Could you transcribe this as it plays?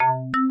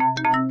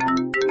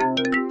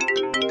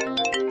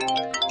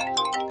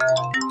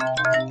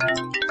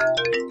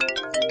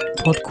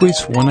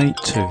PodQuiz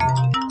 182.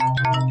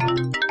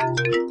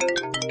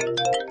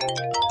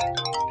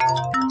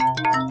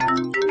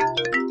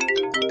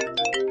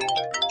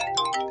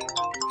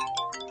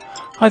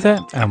 Hi there,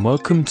 and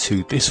welcome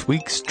to this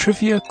week's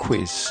trivia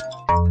quiz.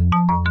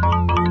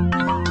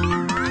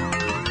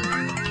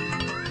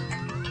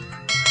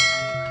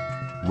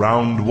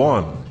 Round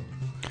 1.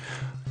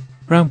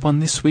 Round 1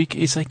 this week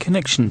is a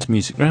connections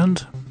music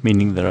round,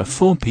 meaning there are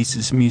 4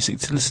 pieces of music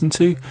to listen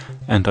to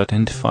and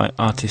identify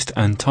artist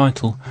and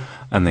title,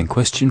 and then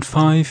question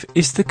 5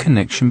 is the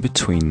connection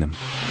between them.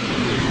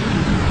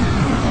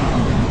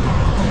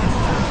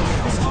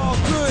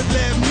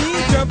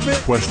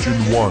 Question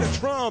 1.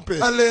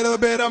 A little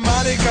bit of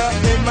Monica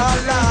in my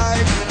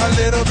life, a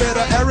little bit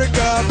of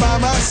Erica by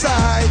my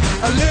side,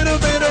 a little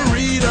bit of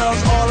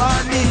Rita's all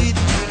I need,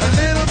 a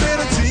little bit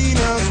of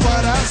Tina's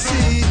what I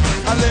see,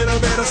 a little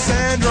bit of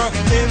Sandra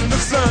in the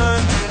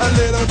sun, a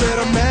little bit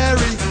of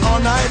Mary all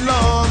night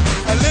long,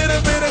 a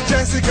little bit of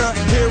Jessica,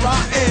 here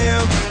I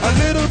am, a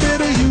little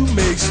bit of you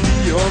makes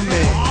me your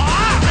man.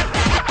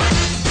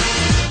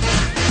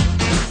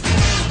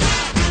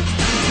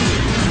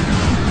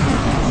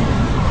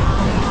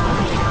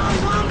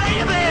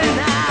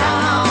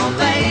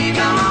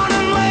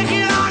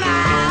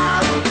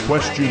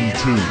 Question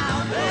 2.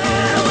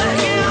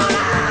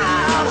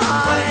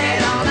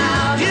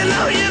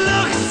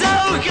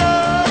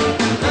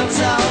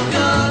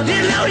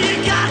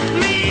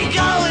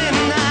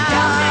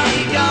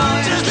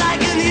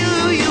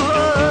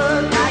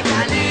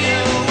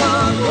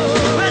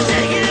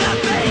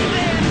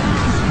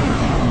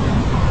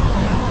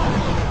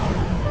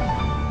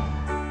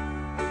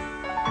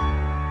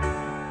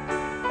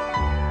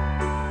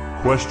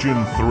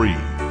 Question 3.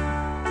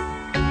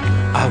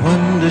 I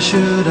wonder,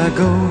 should I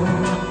go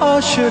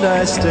or should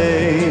I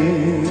stay?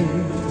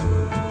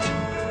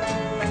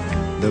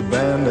 The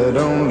band had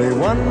only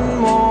one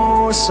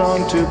more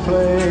song to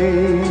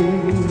play,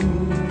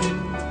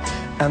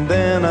 and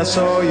then I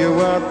saw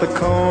you at the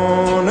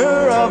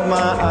corner of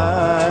my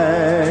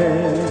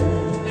eye,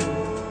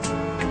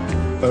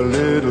 a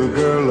little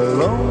girl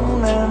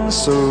alone and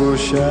so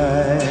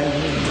shy.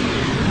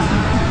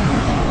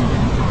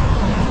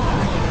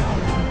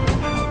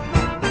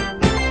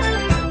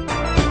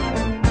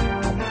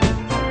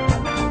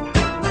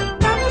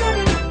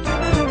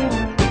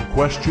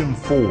 Question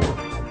 4.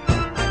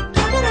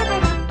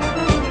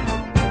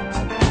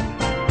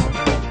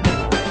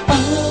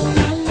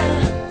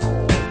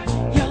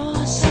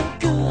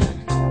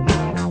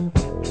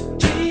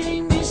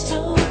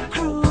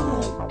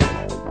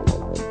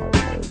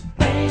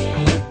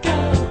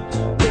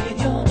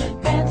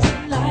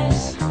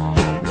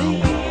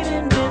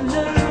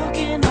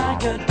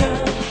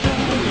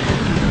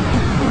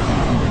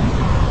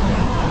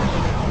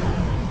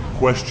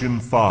 Question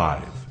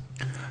 5.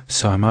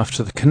 So I'm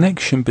after the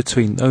connection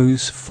between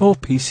those 4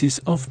 pieces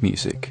of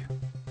music.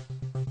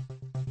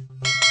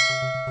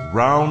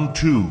 Round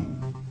 2.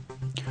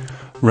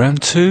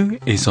 Round 2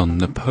 is on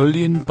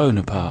Napoleon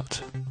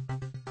Bonaparte.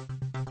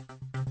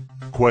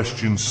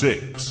 Question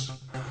 6.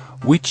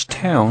 Which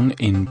town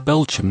in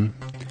Belgium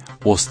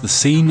was the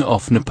scene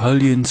of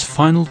Napoleon's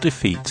final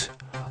defeat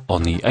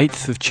on the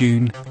 8th of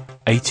June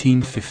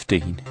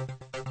 1815?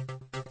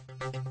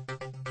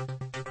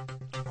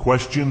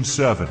 Question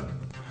 7.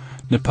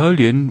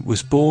 Napoleon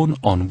was born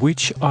on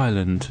which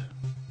island?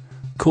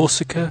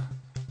 Corsica,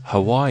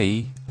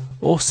 Hawaii,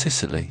 or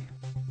Sicily?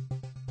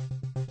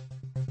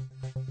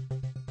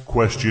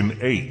 Question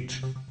 8.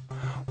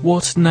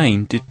 What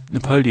name did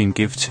Napoleon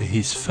give to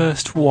his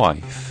first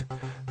wife,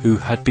 who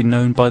had been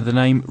known by the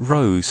name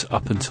Rose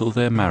up until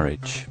their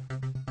marriage?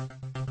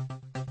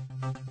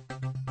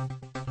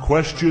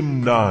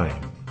 Question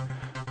 9.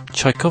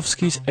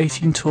 Tchaikovsky's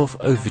 1812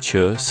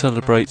 overture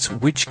celebrates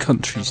which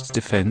country's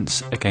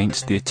defence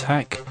against the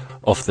attack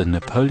of the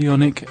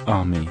Napoleonic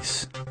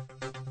armies?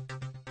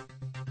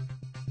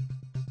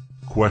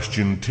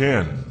 Question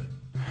 10.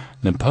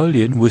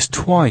 Napoleon was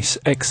twice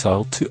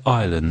exiled to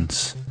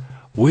islands.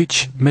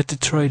 Which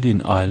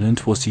Mediterranean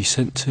island was he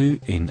sent to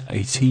in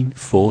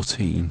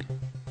 1814?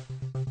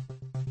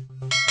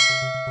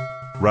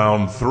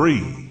 Round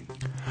 3.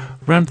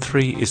 Round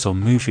 3 is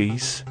on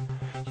movies.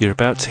 You're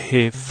about to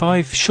hear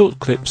 5 short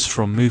clips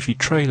from movie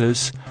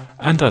trailers,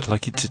 and I'd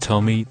like you to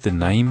tell me the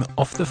name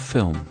of the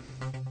film.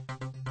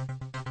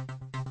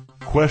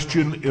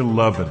 Question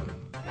 11.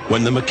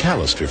 When the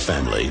McAllister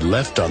family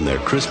left on their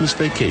Christmas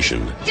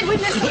vacation, Did we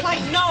miss the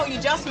flight? No,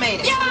 you just made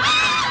it.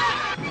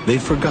 Yeah! they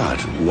forgot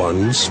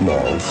one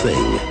small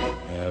thing.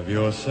 Have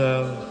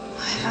yourself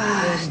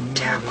A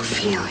terrible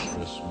feeling.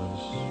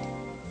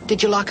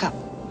 Did you lock up?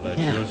 let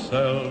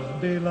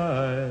yourself be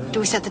light. Do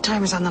we set the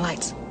timers on the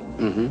lights?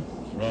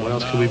 What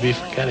else could we be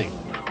forgetting?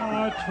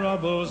 Our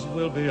troubles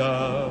will be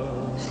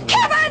ours.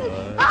 Kevin!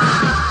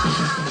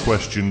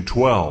 Question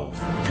 12.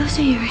 Those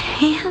are your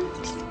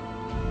hands.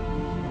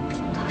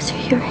 Those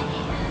are your hands.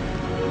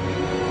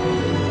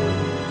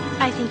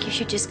 I think you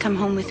should just come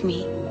home with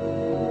me.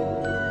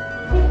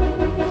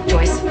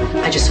 Joyce,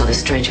 I just saw this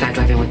strange guy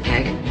driving with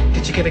Peg.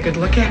 Did you get a good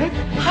look at it?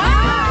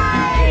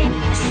 Hi! Hey,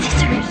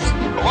 scissors.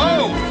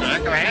 Whoa!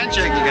 Heck of a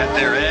handshake you got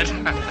there, Ed.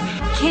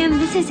 Kim,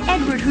 this is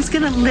Edward, who's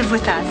going to live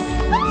with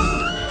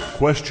us.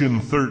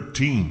 Question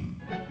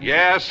 13.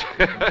 Yes,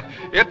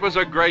 it was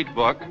a great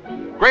book.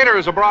 Greater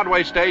as a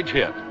Broadway stage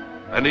hit,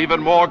 and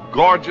even more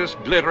gorgeous,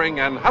 glittering,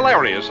 and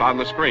hilarious on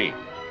the screen.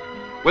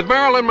 With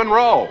Marilyn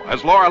Monroe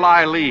as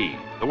Lorelei Lee,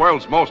 the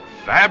world's most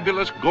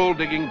fabulous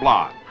gold-digging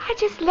blonde. I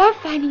just love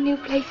finding new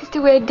places to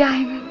wear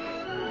diamonds.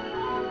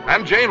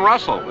 And Jane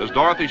Russell as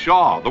Dorothy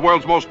Shaw, the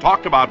world's most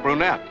talked-about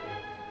brunette.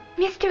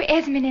 Mr.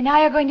 Esmond and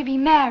I are going to be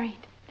married.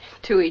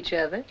 To each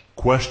other.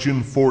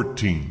 Question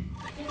 14.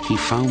 He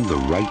found the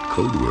right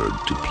code word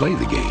to play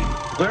the game.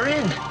 We're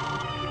in.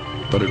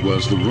 But it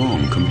was the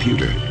wrong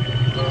computer.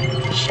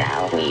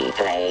 Shall we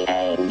play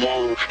a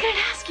game? How can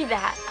I ask you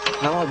that?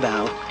 How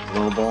about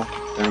global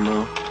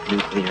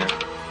thermonuclear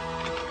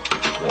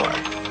war?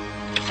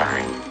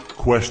 Fine.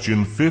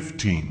 Question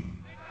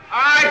 15. All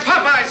right,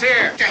 Popeye's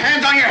here. Get your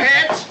hands on your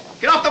heads.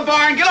 Get off the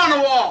bar and get on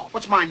the wall.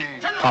 What's my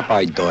name?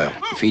 Popeye Doyle.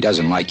 If he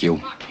doesn't like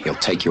you, he'll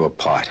take you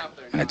apart.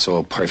 And it's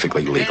all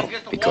perfectly legal,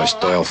 because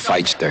Doyle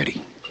fights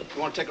dirty. You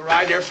want to take a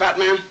ride there, fat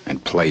man?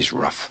 And plays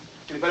rough.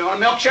 Anybody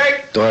want a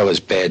milkshake? Doyle is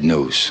bad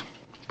news,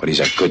 but he's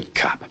a good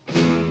cop.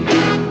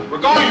 We're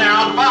going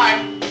now.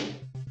 Bye.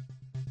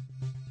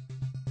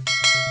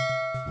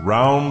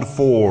 Round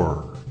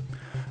 4.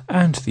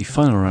 And the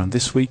final round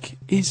this week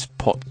is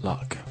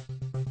potluck.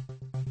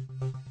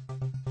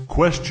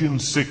 Question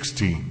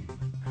 16.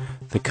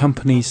 The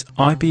companies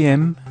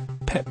IBM,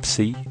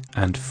 Pepsi,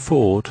 and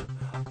Ford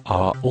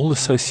are all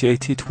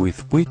associated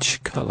with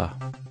which colour?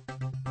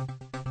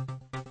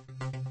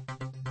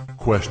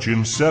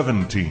 Question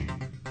 17.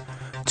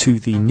 To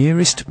the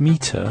nearest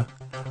metre,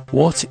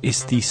 what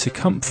is the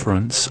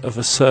circumference of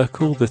a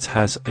circle that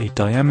has a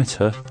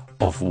diameter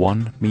of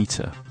 1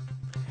 metre?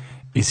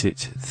 Is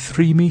it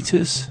 3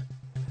 metres,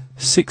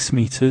 6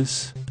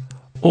 metres,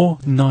 or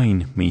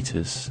 9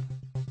 metres?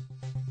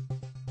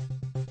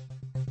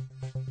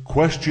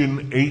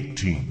 Question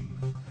 18.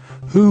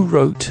 Who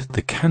wrote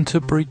the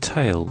Canterbury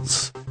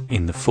Tales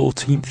in the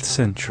 14th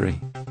century?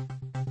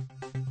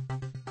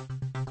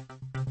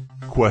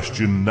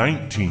 Question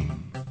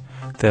 19.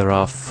 There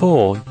are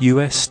 4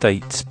 US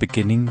states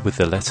beginning with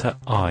the letter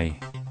I.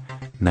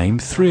 Name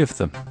 3 of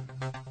them.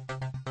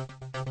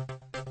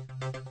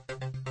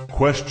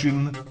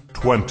 Question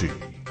 20.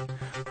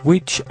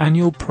 Which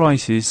annual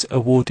prizes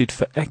awarded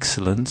for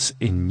excellence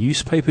in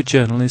newspaper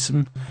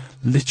journalism,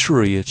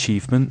 literary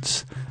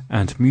achievements,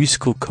 and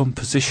musical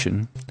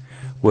composition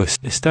were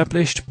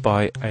established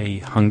by a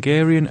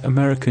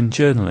Hungarian-American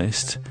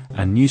journalist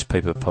and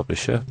newspaper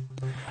publisher,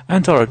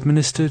 and are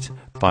administered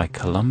by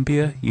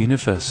Columbia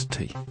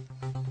University?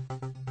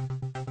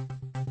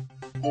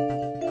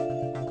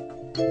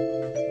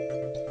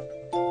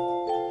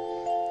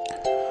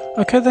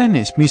 Okay then,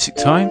 it's music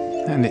time,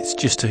 and it's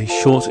just a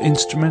short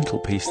instrumental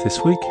piece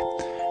this week.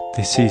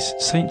 This is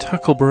St.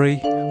 Huckleberry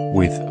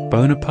with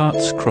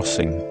Bonaparte's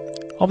Crossing.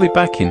 I'll be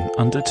back in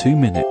under 2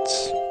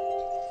 minutes.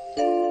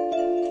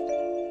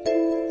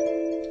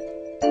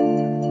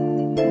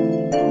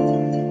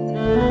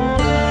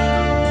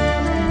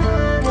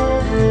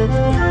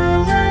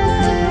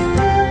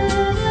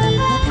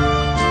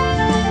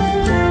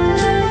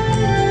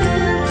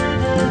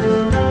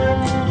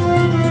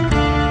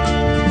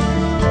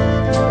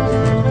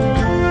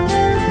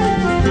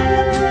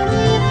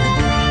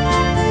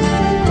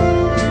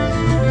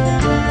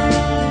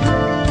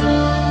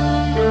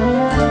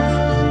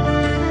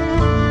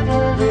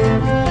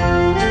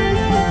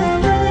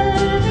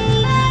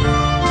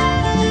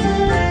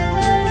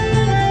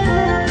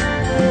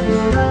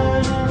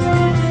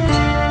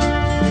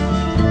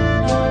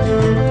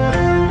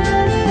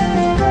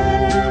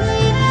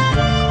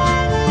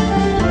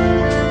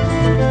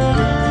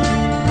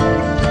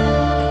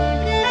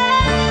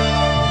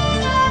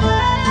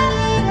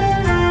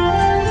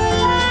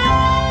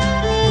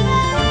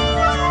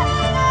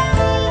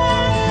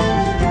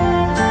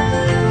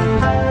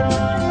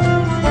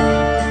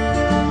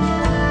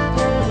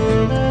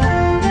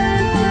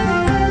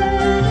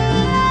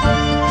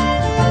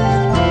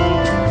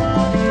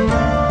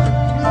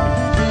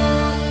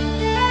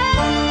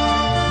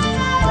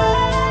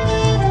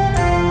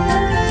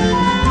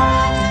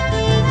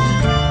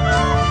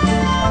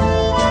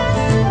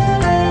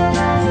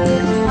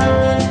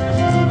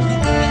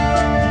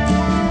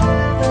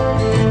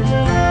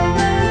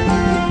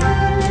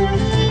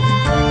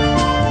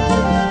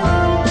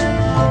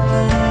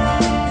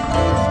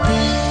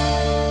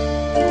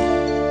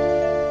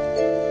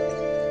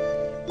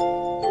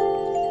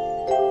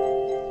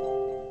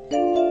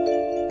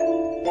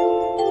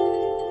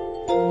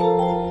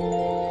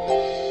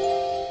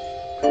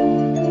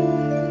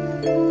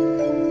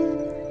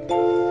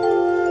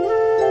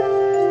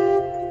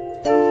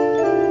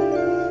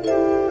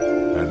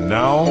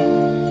 Now,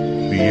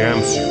 the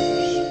answers.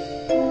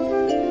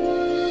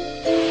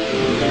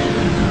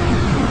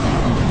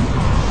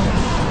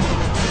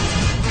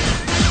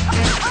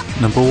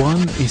 Number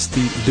 1 is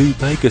the Lou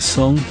Bega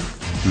song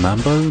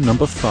Mambo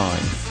Number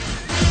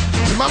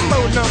 5.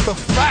 Mambo number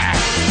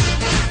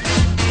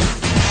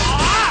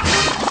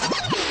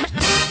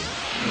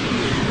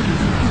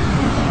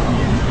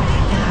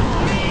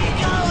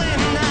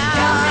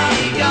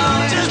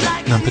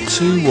Number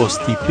 2 was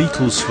the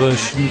Beatles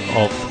version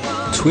of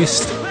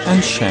Twist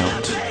and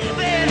Shout.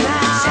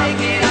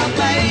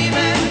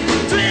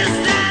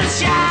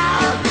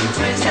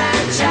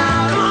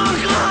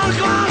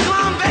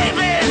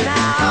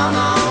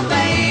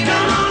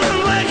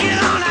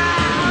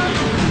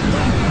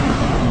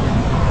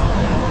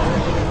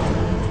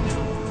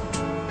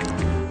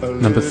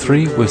 Number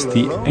 3 was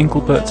the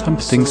Engelbert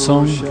Humperdinck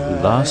song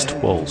Last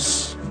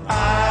Waltz.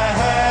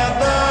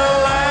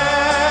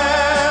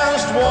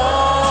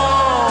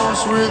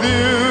 With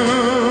you,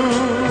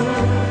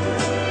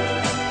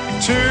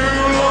 two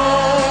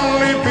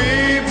lonely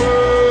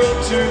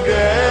people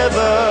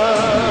together.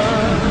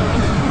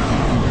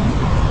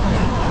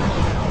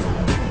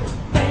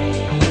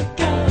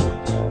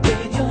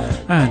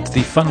 And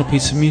the final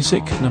piece of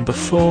music, number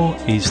 4,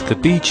 is the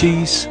Bee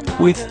Gees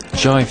with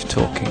Jive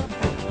Talking.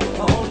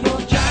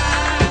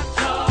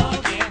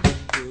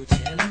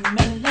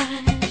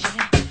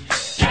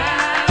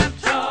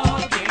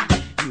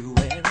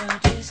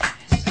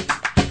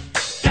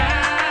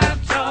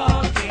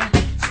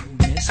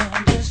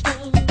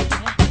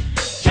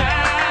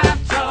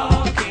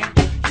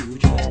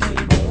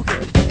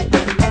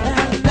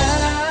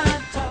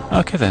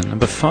 Okay then,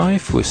 number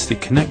 5 was The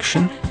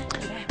Connection.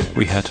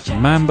 We had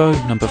Mambo,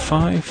 number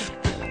 5,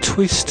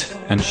 Twist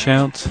and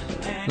Shout,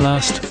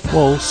 Last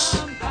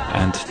Waltz,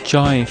 and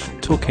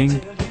Jive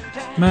Talking.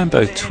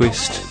 Mambo,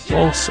 Twist,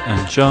 Waltz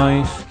and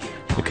Jive.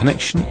 The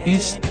Connection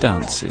is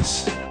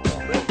Dances.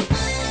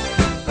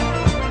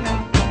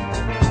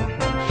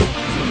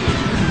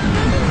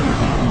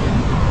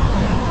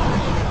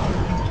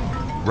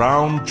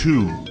 Round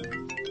 2.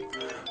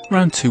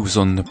 Round 2 was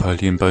on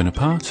Napoleon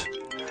Bonaparte.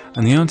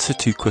 And the answer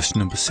to question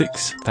number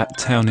 6, that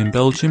town in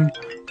Belgium,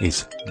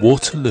 is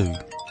Waterloo.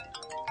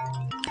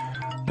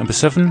 Number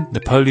 7,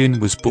 Napoleon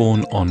was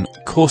born on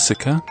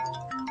Corsica.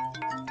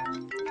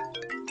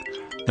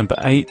 Number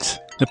 8,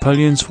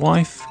 Napoleon's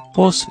wife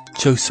was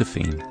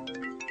Josephine.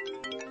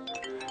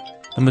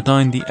 Number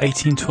 9, the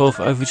 1812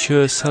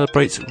 overture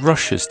celebrates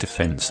Russia's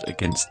defence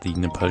against the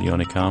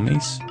Napoleonic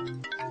armies.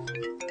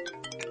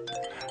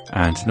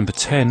 And number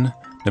 10,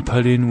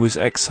 Napoleon was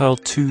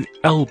exiled to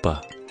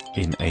Elba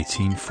in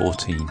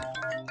 1814.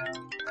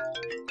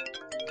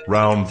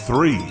 Round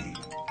 3.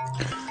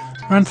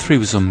 Round 3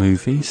 was on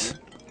movies,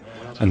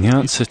 and the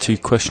answer to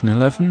question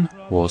 11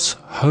 was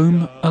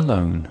Home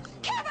Alone.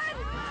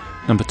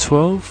 Number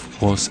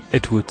 12 was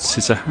Edward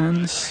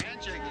Scissorhands.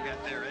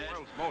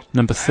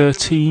 Number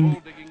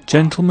 13,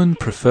 Gentlemen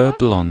Prefer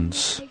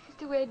Blondes.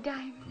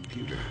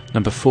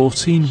 Number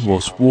 14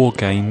 was War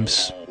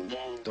Games.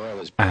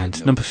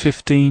 And number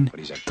 15,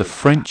 The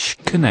French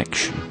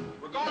Connection.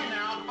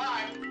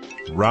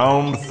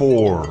 Round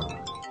 4.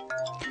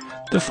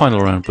 The final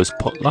round was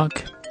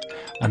Potluck,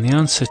 and the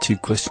answer to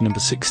question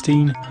number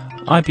 16,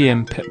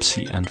 IBM,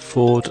 Pepsi and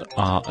Ford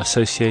are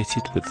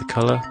associated with the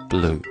colour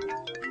blue.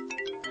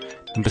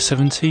 Number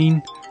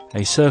 17,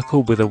 a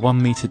circle with a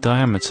 1 metre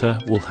diameter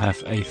will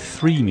have a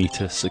 3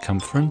 metre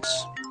circumference.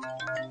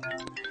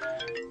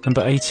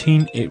 Number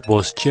 18, it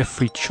was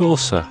Geoffrey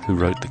Chaucer who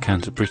wrote the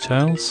Canterbury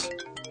Tales.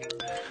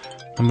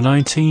 Number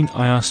 19,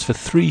 I asked for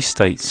 3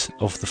 states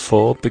of the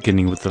 4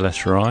 beginning with the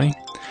letter I.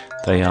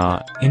 They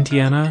are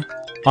Indiana,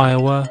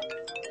 Iowa,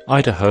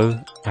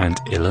 Idaho and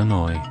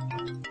Illinois.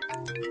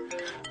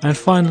 And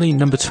finally,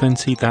 number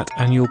 20, that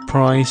annual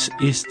prize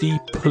is the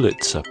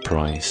Pulitzer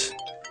Prize.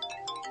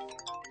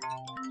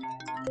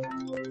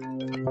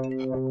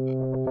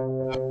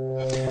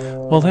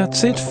 Well,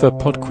 that's it for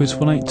PodQuiz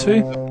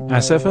 182.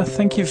 As ever,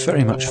 thank you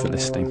very much for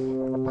listening.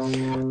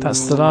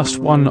 That's the last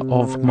one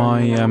of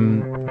my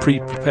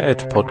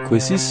pre-prepared pod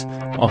quizzes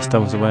whilst I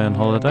was away on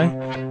holiday,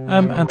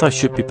 and I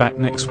should be back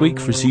next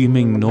week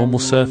resuming normal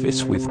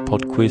service with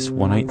PodQuiz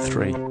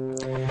 183.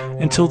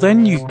 Until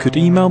then, you could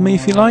email me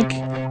if you like.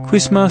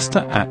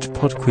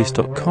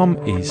 Quizmaster@podquiz.com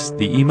is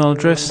the email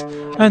address,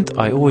 and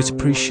I always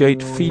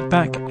appreciate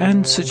feedback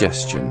and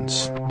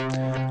suggestions.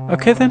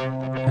 Okay then,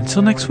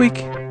 until next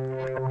week,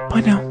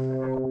 bye now.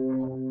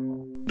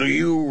 Do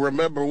you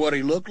remember what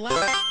he looked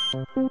like?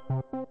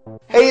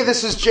 Hey,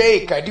 this is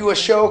Jake. I do a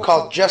show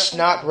called Just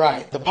Not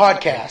Right, the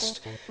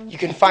podcast. You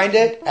can find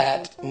it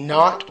at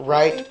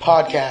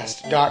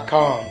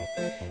notrightpodcast.com.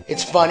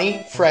 It's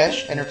funny,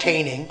 fresh,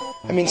 entertaining.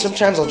 I mean,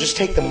 sometimes I'll just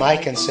take the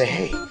mic and say,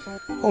 hey,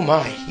 oh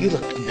my, you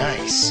look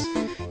nice.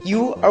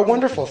 You are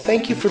wonderful.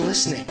 Thank you for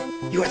listening.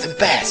 You are the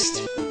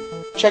best.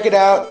 Check it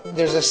out.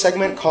 There's a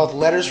segment called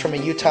Letters from a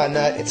Utah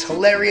Nut. It's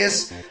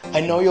hilarious.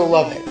 I know you'll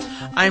love it.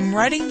 I'm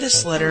writing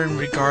this letter in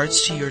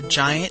regards to your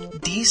giant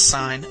D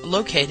sign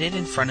located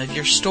in front of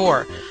your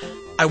store.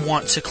 I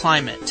want to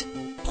climb it.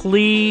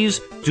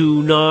 Please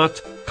do not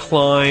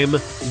climb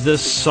the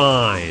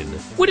sign.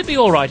 Would it be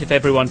alright if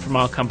everyone from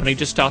our company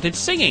just started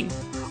singing?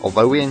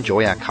 Although we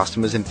enjoy our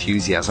customers'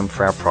 enthusiasm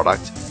for our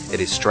product, It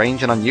is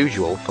strange and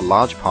unusual for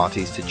large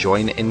parties to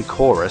join in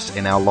chorus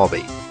in our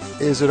lobby.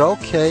 Is it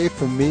okay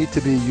for me to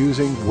be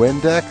using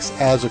Windex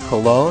as a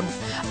cologne?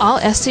 All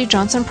SC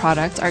Johnson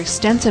products are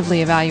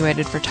extensively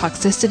evaluated for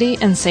toxicity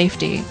and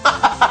safety.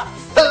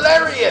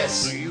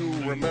 Hilarious! Do you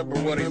remember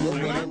what he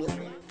looked like?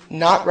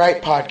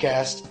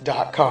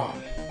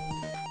 NotRightPodcast.com.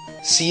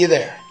 See you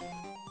there.